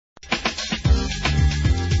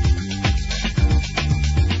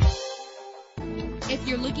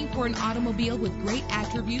you're looking for an automobile with great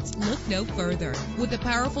attributes, look no further. With a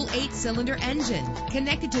powerful 8-cylinder engine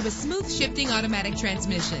connected to a smooth shifting automatic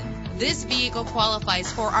transmission, this vehicle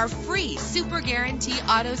qualifies for our free Super Guarantee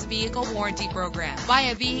Autos Vehicle Warranty Program. Buy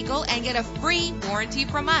a vehicle and get a free warranty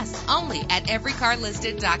from us only at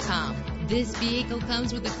everycarlisted.com. This vehicle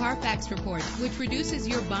comes with a Carfax report, which reduces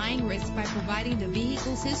your buying risk by providing the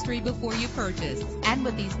vehicle's history before you purchase. And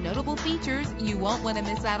with these notable features, you won't want to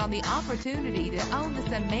miss out on the opportunity to own this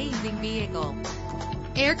amazing vehicle.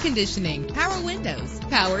 Air conditioning, power windows,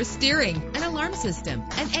 power steering, an alarm system,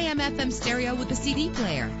 an AM/FM stereo with a CD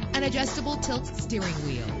player, an adjustable tilt steering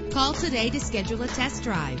wheel. Call today to schedule a test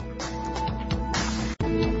drive.